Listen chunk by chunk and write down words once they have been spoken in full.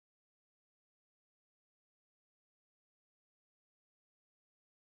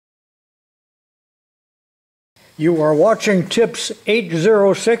You are watching Tips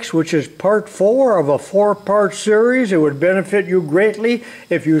 806, which is part 4 of a 4-part series. It would benefit you greatly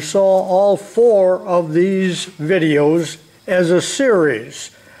if you saw all 4 of these videos as a series.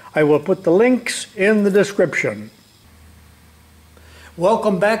 I will put the links in the description.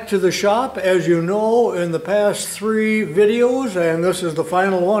 Welcome back to the shop. As you know, in the past 3 videos, and this is the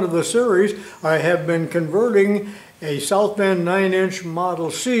final one of the series, I have been converting a South Bend 9-inch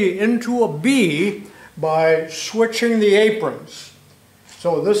Model C into a B by switching the aprons.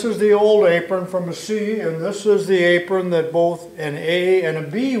 So this is the old apron from a C, and this is the apron that both an A and a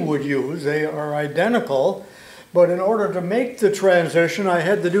B would use. They are identical, but in order to make the transition, I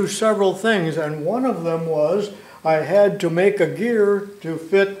had to do several things, and one of them was I had to make a gear to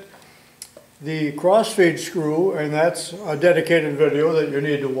fit the crossfeed screw, and that's a dedicated video that you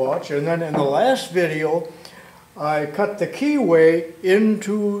need to watch. And then in the last video, I cut the keyway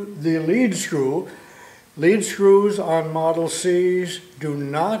into the lead screw. Lead screws on Model Cs do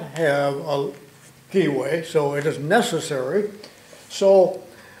not have a keyway, so it is necessary. So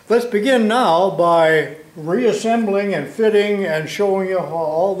let's begin now by reassembling and fitting and showing you how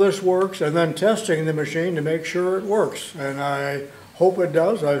all this works, and then testing the machine to make sure it works. And I hope it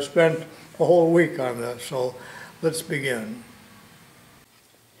does. I've spent a whole week on this, so let's begin.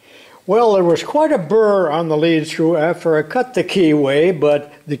 Well, there was quite a burr on the lead screw after I cut the keyway,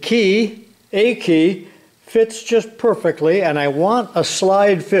 but the key, A key, fits just perfectly, and I want a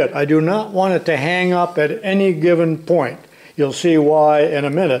slide fit. I do not want it to hang up at any given point. You'll see why in a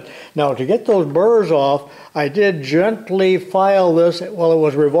minute. Now, to get those burrs off, I did gently file this while it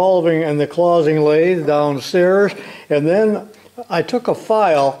was revolving in the closing lathe downstairs, and then I took a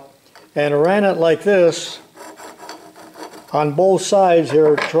file and ran it like this on both sides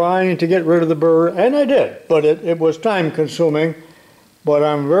here, trying to get rid of the burr, and I did, but it was time consuming. But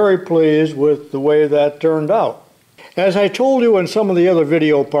I'm very pleased with the way that turned out. As I told you in some of the other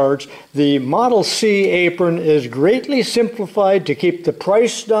video parts, the Model C apron is greatly simplified to keep the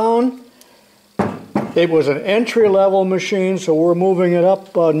price down. It was an entry-level machine, so we're moving it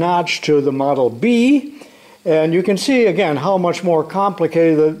up a notch to the Model B. And you can see again how much more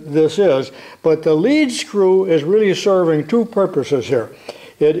complicated this is. But the lead screw is really serving 2 purposes here.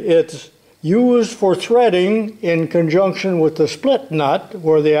 It's used for threading in conjunction with the split nut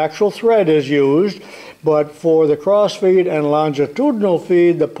where the actual thread is used, but for the cross feed and longitudinal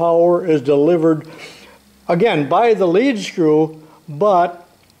feed, the power is delivered again by the lead screw, but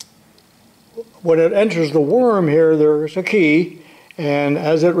when it enters the worm here, there's a key, and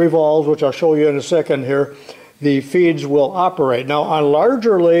as it revolves, which I'll show you in a second here, the feeds will operate. Now on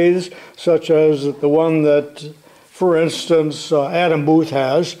larger lathes, such as the one that, for instance, Adam Booth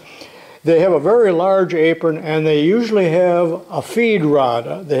has, they have a very large apron, and they usually have a feed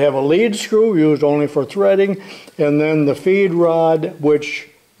rod. They have a lead screw used only for threading, and then the feed rod, which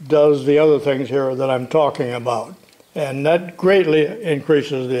does the other things here that I'm talking about. And that greatly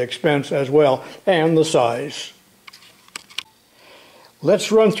increases the expense as well, and the size.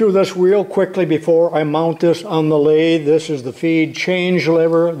 Let's run through this real quickly before I mount this on the lathe. This is the feed change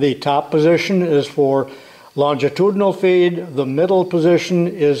lever. The top position is for longitudinal feed, the middle position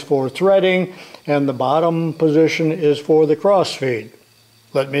is for threading, and the bottom position is for the cross feed.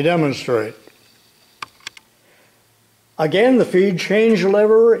 Let me demonstrate. Again, the feed change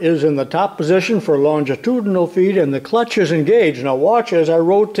lever is in the top position for longitudinal feed, and the clutch is engaged. Now watch as I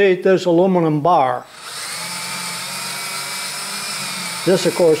rotate this aluminum bar. This,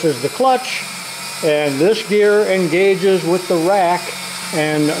 of course, is the clutch, and this gear engages with the rack,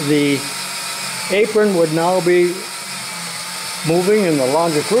 and the apron would now be moving in the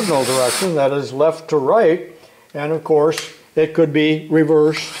longitudinal direction, that is left to right, and of course it could be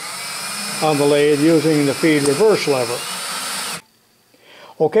reversed on the lathe using the feed reverse lever.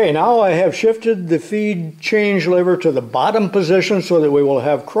 Okay, now I have shifted the feed change lever to the bottom position so that we will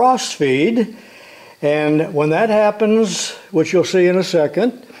have cross feed, and when that happens, which you'll see in a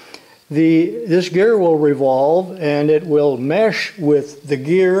second, this gear will revolve, and it will mesh with the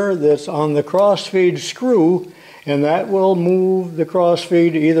gear that's on the crossfeed screw, and that will move the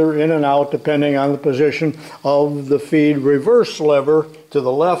crossfeed either in and out depending on the position of the feed reverse lever to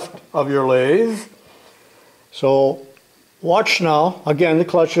the left of your lathe. So watch now. Again, the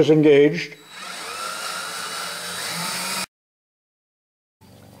clutch is engaged.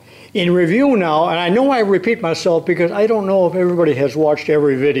 In review now, and I know I repeat myself because I don't know if everybody has watched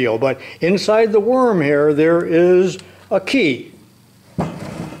every video, but inside the worm here there is a key.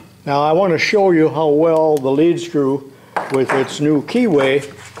 Now I want to show you how well the lead screw with its new keyway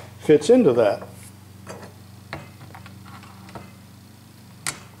fits into that.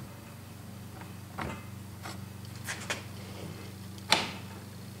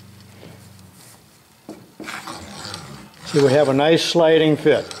 See, we have a nice sliding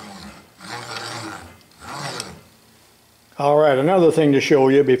fit. All right, another thing to show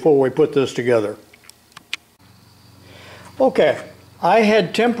you before we put this together. Okay, I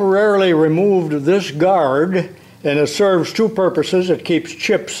had temporarily removed this guard, and it serves two purposes. It keeps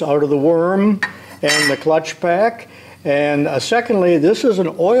chips out of the worm and the clutch pack. And secondly, this is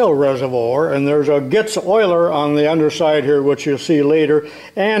an oil reservoir, and there's a Gitz oiler on the underside here, which you'll see later,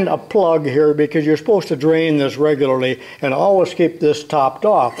 and a plug here because you're supposed to drain this regularly and always keep this topped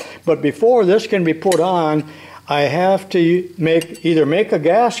off. But before this can be put on, I have to either make a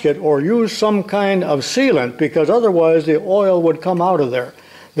gasket or use some kind of sealant, because otherwise the oil would come out of there.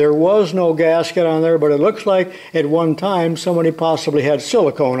 There was no gasket on there, but it looks like at one time somebody possibly had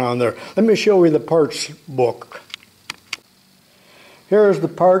silicone on there. Let me show you the parts book. Here's the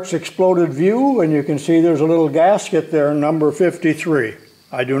parts exploded view, and you can see there's a little gasket there, number 53.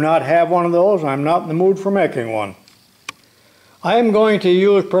 I do not have one of those. I'm not in the mood for making one. I am going to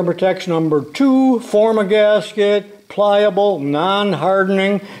use Permatex number 2, Forma gasket, pliable,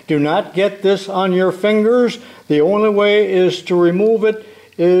 non-hardening. Do not get this on your fingers. The only way is to remove it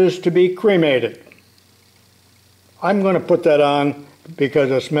is to be cremated. I'm going to put that on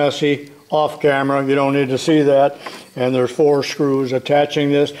because it's messy. Off camera, you don't need to see that. And there's 4 screws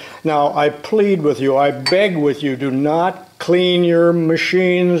attaching this. Now, I plead with you, I beg with you, do not clean your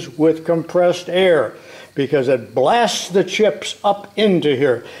machines with compressed air, because it blasts the chips up into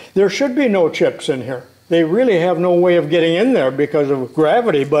here. There should be no chips in here. They really have no way of getting in there because of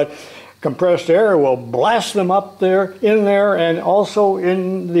gravity, but compressed air will blast them up there, in there, and also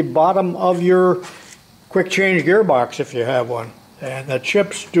in the bottom of your quick change gearbox if you have one. And the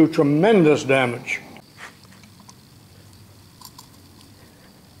chips do tremendous damage.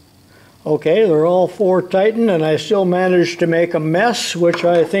 Okay, they're all 4 tightened, and I still managed to make a mess, which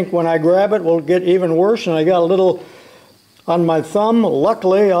I think when I grab it will get even worse. And I got a little on my thumb.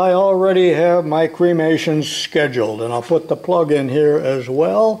 Luckily, I already have my cremation scheduled, and I'll put the plug in here as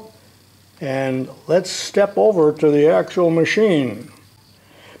well. And let's step over to the actual machine.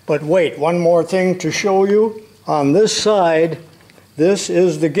 But wait, one more thing to show you. On this side, this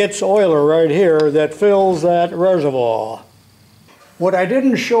is the Gitz oiler right here that fills that reservoir. What I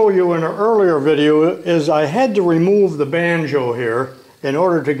didn't show you in an earlier video is I had to remove the banjo here in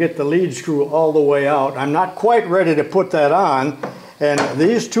order to get the lead screw all the way out. I'm not quite ready to put that on, and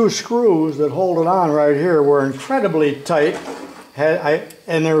these 2 screws that hold it on right here were incredibly tight,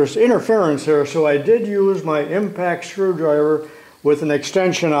 and there was interference here, so I did use my impact screwdriver with an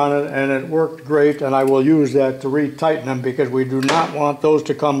extension on it, and it worked great, and I will use that to retighten them because we do not want those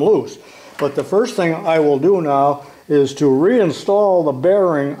to come loose. But the first thing I will do now is to reinstall the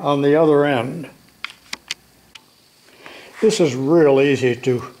bearing on the other end. This is real easy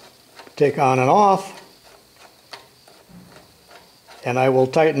to take on and off, and I will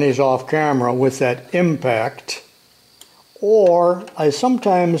tighten these off camera with that impact. Or I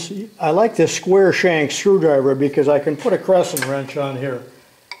like this square shank screwdriver because I can put a crescent wrench on here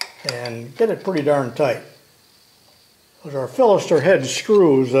and get it pretty darn tight. Those are Philister head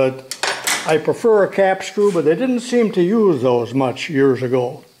screws that I prefer a cap screw, but they didn't seem to use those much years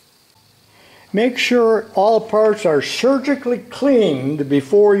ago. Make sure all parts are surgically cleaned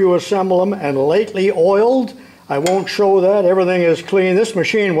before you assemble them and lightly oiled. I won't show that. Everything is clean. This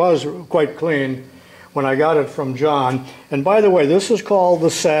machine was quite clean when I got it from John. And by the way, this is called the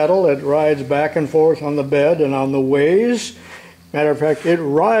saddle. It rides back and forth on the bed and on the ways. Matter of fact, it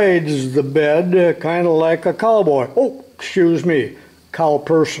rides the bed kind of like a cowboy. Oh, excuse me, cow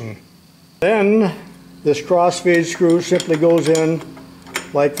person. Then this crossfeed screw simply goes in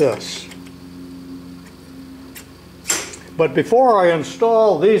like this. But before I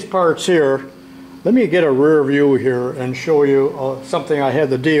install these parts here, let me get a rear view here and show you something I had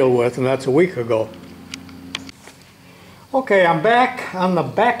to deal with, and that's a week ago. Okay, I'm back on the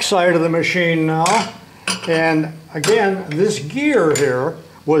back side of the machine now, and again, this gear here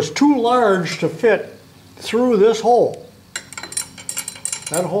was too large to fit through this hole.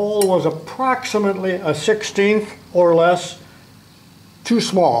 That hole was approximately a 1/16 or less too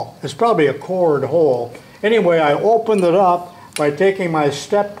small. It's probably a cord hole. Anyway, I opened it up by taking my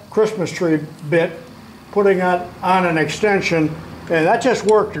step Christmas tree bit, putting it on an extension, and that just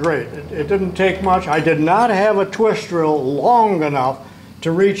worked great. It didn't take much. I did not have a twist drill long enough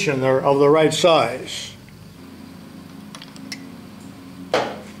to reach in there of the right size.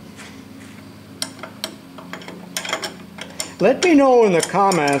 Let me know in the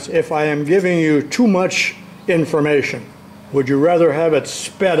comments if I am giving you too much information. Would you rather have it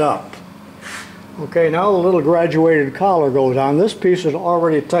sped up? Okay, now the little graduated collar goes on. This piece is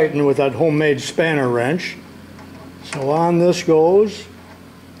already tightened with that homemade spanner wrench. So on this goes,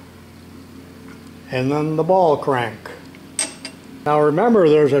 and then the ball crank. Now remember,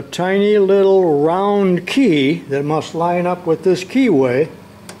 there's a tiny little round key that must line up with this keyway,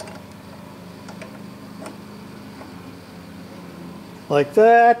 like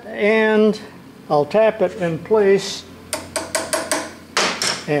that, and I'll tap it in place,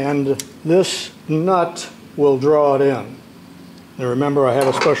 and this nut will draw it in. And remember, I have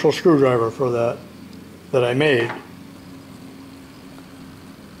a special screwdriver for that I made.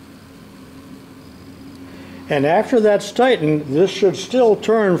 And after that's tightened, this should still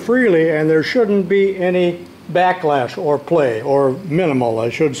turn freely, and there shouldn't be any backlash or play, or minimal, I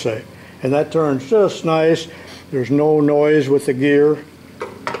should say. And that turns just nice. There's no noise with the gear.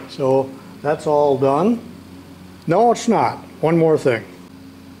 So that's all done. No, it's not. One more thing.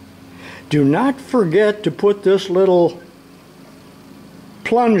 Do not forget to put this little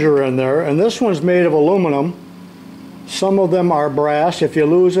plunger in there, and this one's made of aluminum. Some of them are brass. If you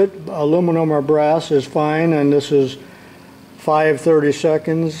lose it, aluminum or brass is fine, and this is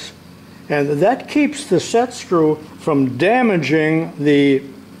 5/32, and that keeps the set screw from damaging the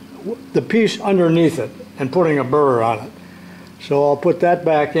piece underneath it and putting a burr on it. So I'll put that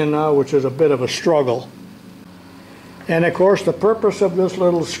back in now, which is a bit of a struggle. And of course, the purpose of this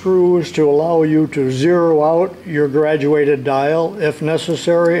little screw is to allow you to zero out your graduated dial if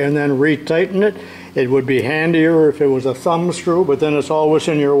necessary, and then retighten it. It would be handier if it was a thumb screw, but then it's always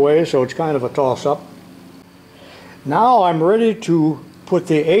in your way, so it's kind of a toss-up. Now I'm ready to put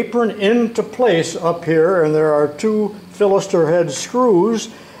the apron into place up here, and there are two Philister head screws,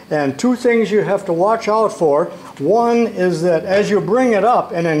 and two things you have to watch out for. One is that as you bring it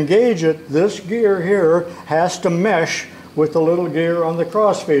up and engage it, this gear here has to mesh with the little gear on the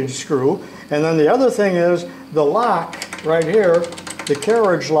crossfeed screw. And then the other thing is the lock right here, the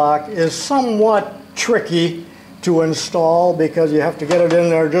carriage lock, is somewhat tricky to install because you have to get it in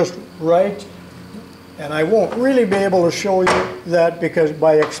there just right. And I won't really be able to show you that because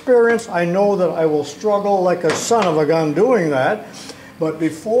by experience I know that I will struggle like a son of a gun doing that. But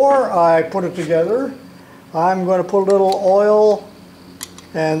before I put it together, I'm going to put a little oil,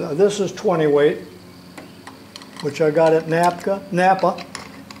 and this is 20 weight, which I got at Napa,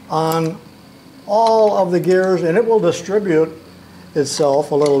 on all of the gears, and it will distribute itself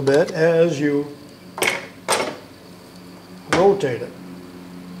a little bit as you rotate it.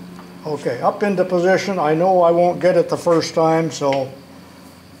 Okay, up into position. I know I won't get it the first time, so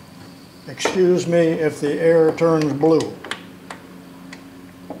excuse me if the air turns blue.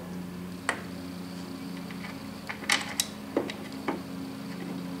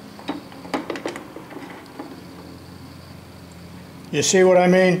 You see what I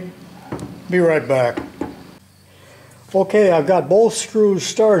mean? Be right back. Okay, I've got both screws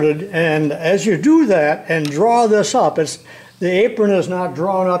started, and as you do that and draw this up, the apron is not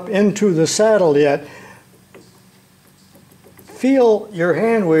drawn up into the saddle yet. Feel your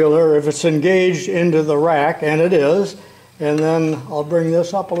hand wheeler if it's engaged into the rack, and it is, and then I'll bring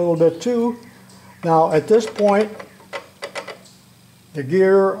this up a little bit too. Now at this point, the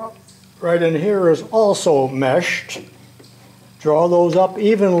gear right in here is also meshed. Draw those up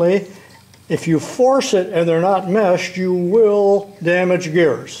evenly. If you force it and they're not meshed, you will damage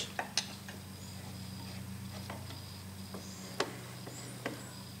gears.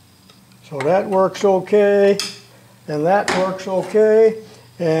 So that works okay, and that works okay,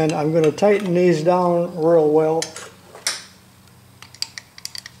 and I'm going to tighten these down real well,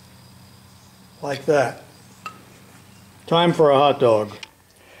 like that. Time for a hot dog.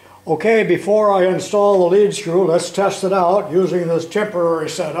 Okay, before I install the lead screw, let's test it out using this temporary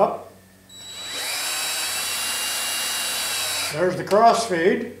setup. There's the cross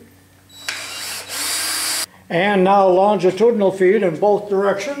feed. And now longitudinal feed in both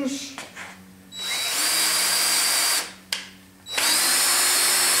directions.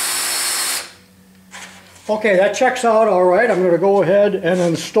 Okay, that checks out all right. I'm going to go ahead and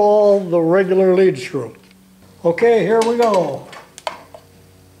install the regular lead screw. Okay, here we go.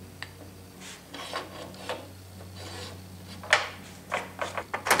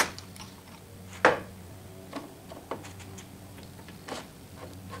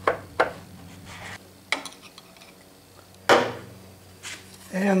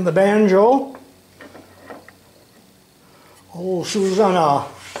 And the banjo, oh Susanna,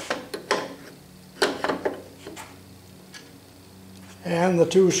 and the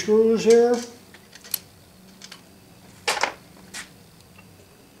two screws here,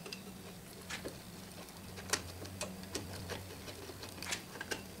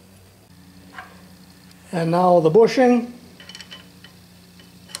 and now the bushing,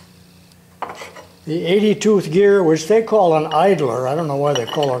 the the 80-tooth gear, which they call an idler. I don't know why they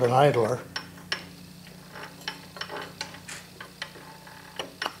call it an idler.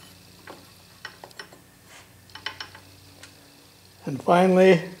 And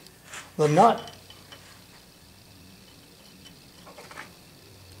finally, the nut.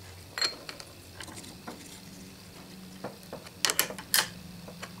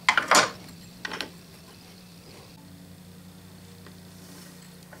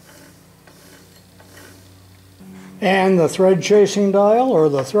 And the thread chasing dial, or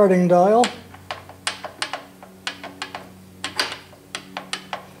the threading dial.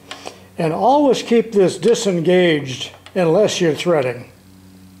 And always keep this disengaged unless you're threading.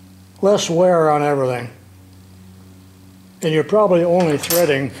 Less wear on everything. And you're probably only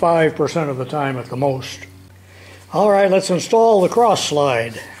threading 5% of the time at the most. All right, let's install the cross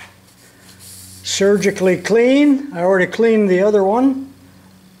slide. Surgically clean. I already cleaned the other one.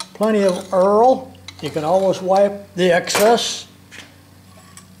 Plenty of Earl. You can always wipe the excess.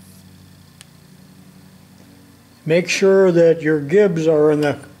 Make sure that your gibs are in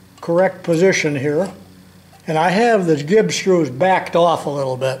the correct position here. And I have the gib screws backed off a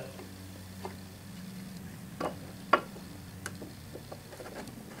little bit.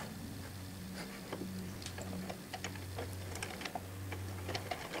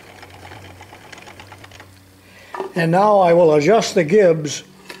 And now I will adjust the gibs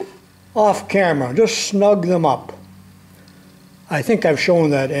off camera, just snug them up. I think I've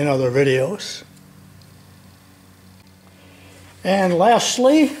shown that in other videos. And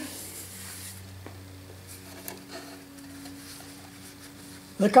lastly,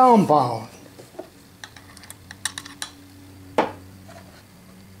 the compound.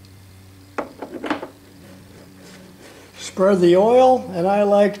 Spread the oil, and I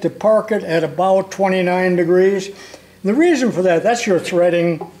like to park it at about 29 degrees. The reason for that, that's your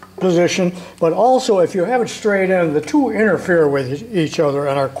threading position, but also if you have it straight in, the two interfere with each other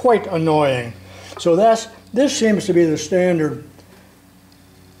and are quite annoying. So this seems to be the standard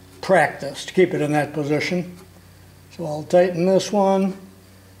practice, to keep it in that position. So I'll tighten this one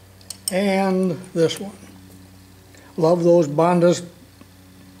and this one. Love those Bondus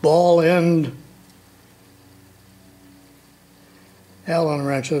ball end Allen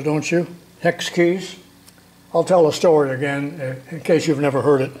wrenches, don't you? Hex keys. I'll tell the story again in case you've never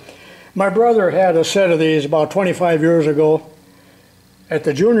heard it. My brother had a set of these about 25 years ago at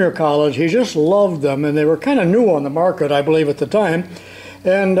the junior college. He just loved them, and they were kind of new on the market, I believe, at the time.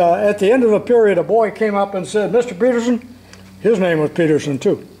 And at the end of a period, a boy came up and said, "Mr. Peterson," his name was Peterson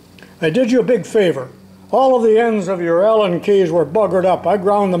too, "I did you a big favor. All of the ends of your Allen keys were buggered up. I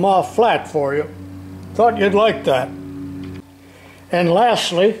ground them off flat for you. Thought you'd like that." And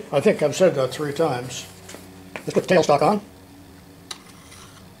lastly, I think I've said that 3 times. Let's put the tailstock on.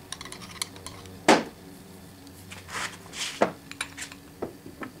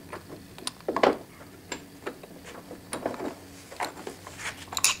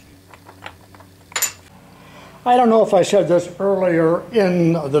 I don't know if I said this earlier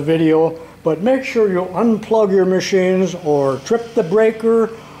in the video, but make sure you unplug your machines or trip the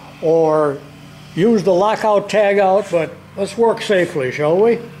breaker or use the lockout tag out, but let's work safely, shall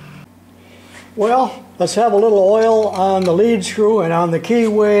we? Well, let's have a little oil on the lead screw and on the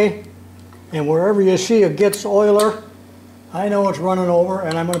keyway, and wherever you see a Gitz oiler, I know it's running over,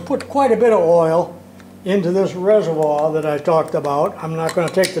 and I'm going to put quite a bit of oil into this reservoir that I talked about. I'm not going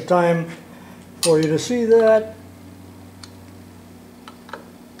to take the time for you to see that.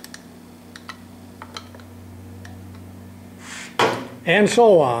 And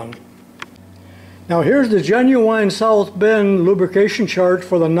so on. Now here's the genuine South Bend lubrication chart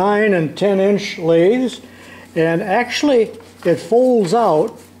for the 9 and 10-inch lathes, and actually it folds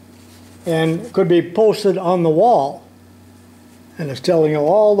out and could be posted on the wall, and it's telling you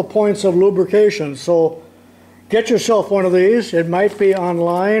all the points of lubrication. So get yourself one of these. It might be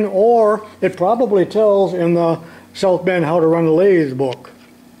online, or it probably tells in the South Bend How to Run a Lathe book.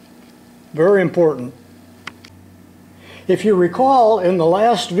 Very important. If you recall, in the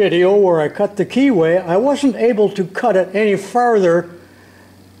last video where I cut the keyway, I wasn't able to cut it any farther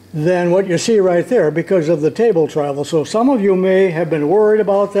than what you see right there because of the table travel. So some of you may have been worried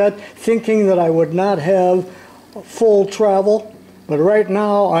about that, thinking that I would not have full travel. But right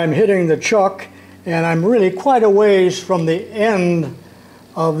now I'm hitting the chuck, and I'm really quite a ways from the end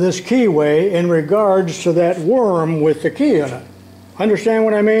of this keyway in regards to that worm with the key in it. Understand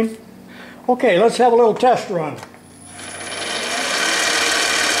what I mean? Okay, let's have a little test run.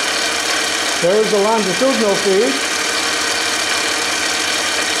 There's the longitudinal feed.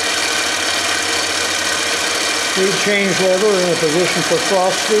 Feed change lever in a position for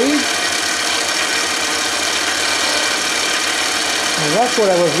cross feed. And that's what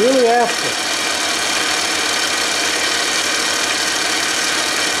I was really after.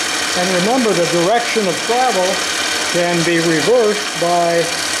 And remember, the direction of travel can be reversed by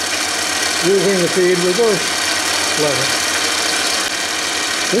using the feed reverse lever.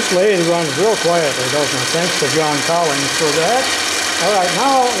 This lathe runs real quietly, doesn't it? Thanks to John Collins for that. All right,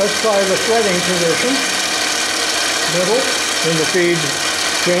 now let's try the threading position. Middle in the feed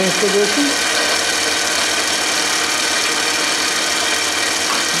change position.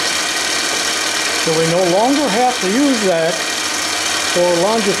 So we no longer have to use that for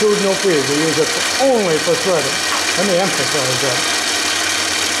longitudinal feed. We use it only for threading. Let me emphasize that.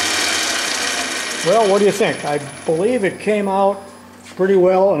 Well, what do you think? I believe it came out pretty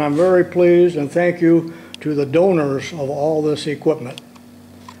well, and I'm very pleased, and thank you to the donors of all this equipment.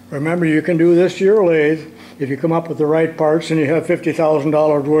 Remember, you can do this to your lathe if you come up with the right parts and you have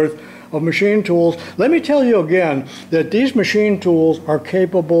 $50,000 worth of machine tools. Let me tell you again that these machine tools are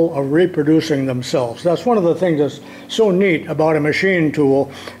capable of reproducing themselves. That's one of the things that's so neat about a machine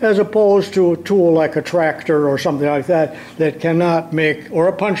tool, as opposed to a tool like a tractor or something like that that cannot make, or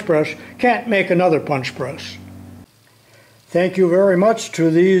a punch press, can't make another punch press. Thank you very much to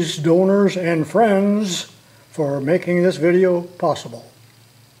these donors and friends for making this video possible.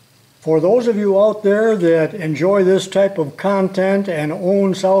 For those of you out there that enjoy this type of content and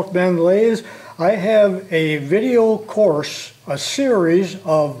own South Bend lathes, I have a video course, a series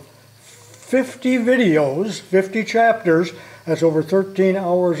of 50 videos, 50 chapters. That's over 13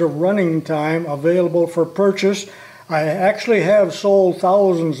 hours of running time available for purchase. I actually have sold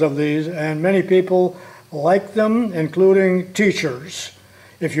thousands of these, and many people like them, including teachers.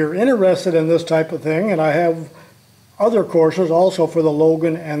 If you're interested in this type of thing, and I have other courses also for the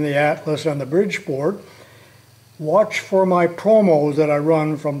Logan and the Atlas and the Bridgeport, watch for my promos that I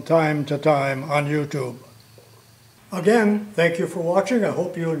run from time to time on YouTube. Again, thank you for watching. I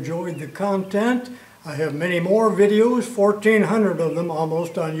hope you enjoyed the content. I have many more videos, 1,400 of them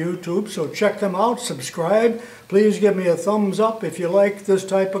almost on YouTube, so check them out, subscribe. Please give me a thumbs up if you like this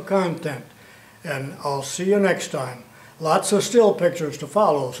type of content. And I'll see you next time. Lots of still pictures to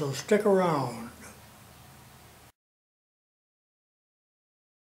follow, so stick around.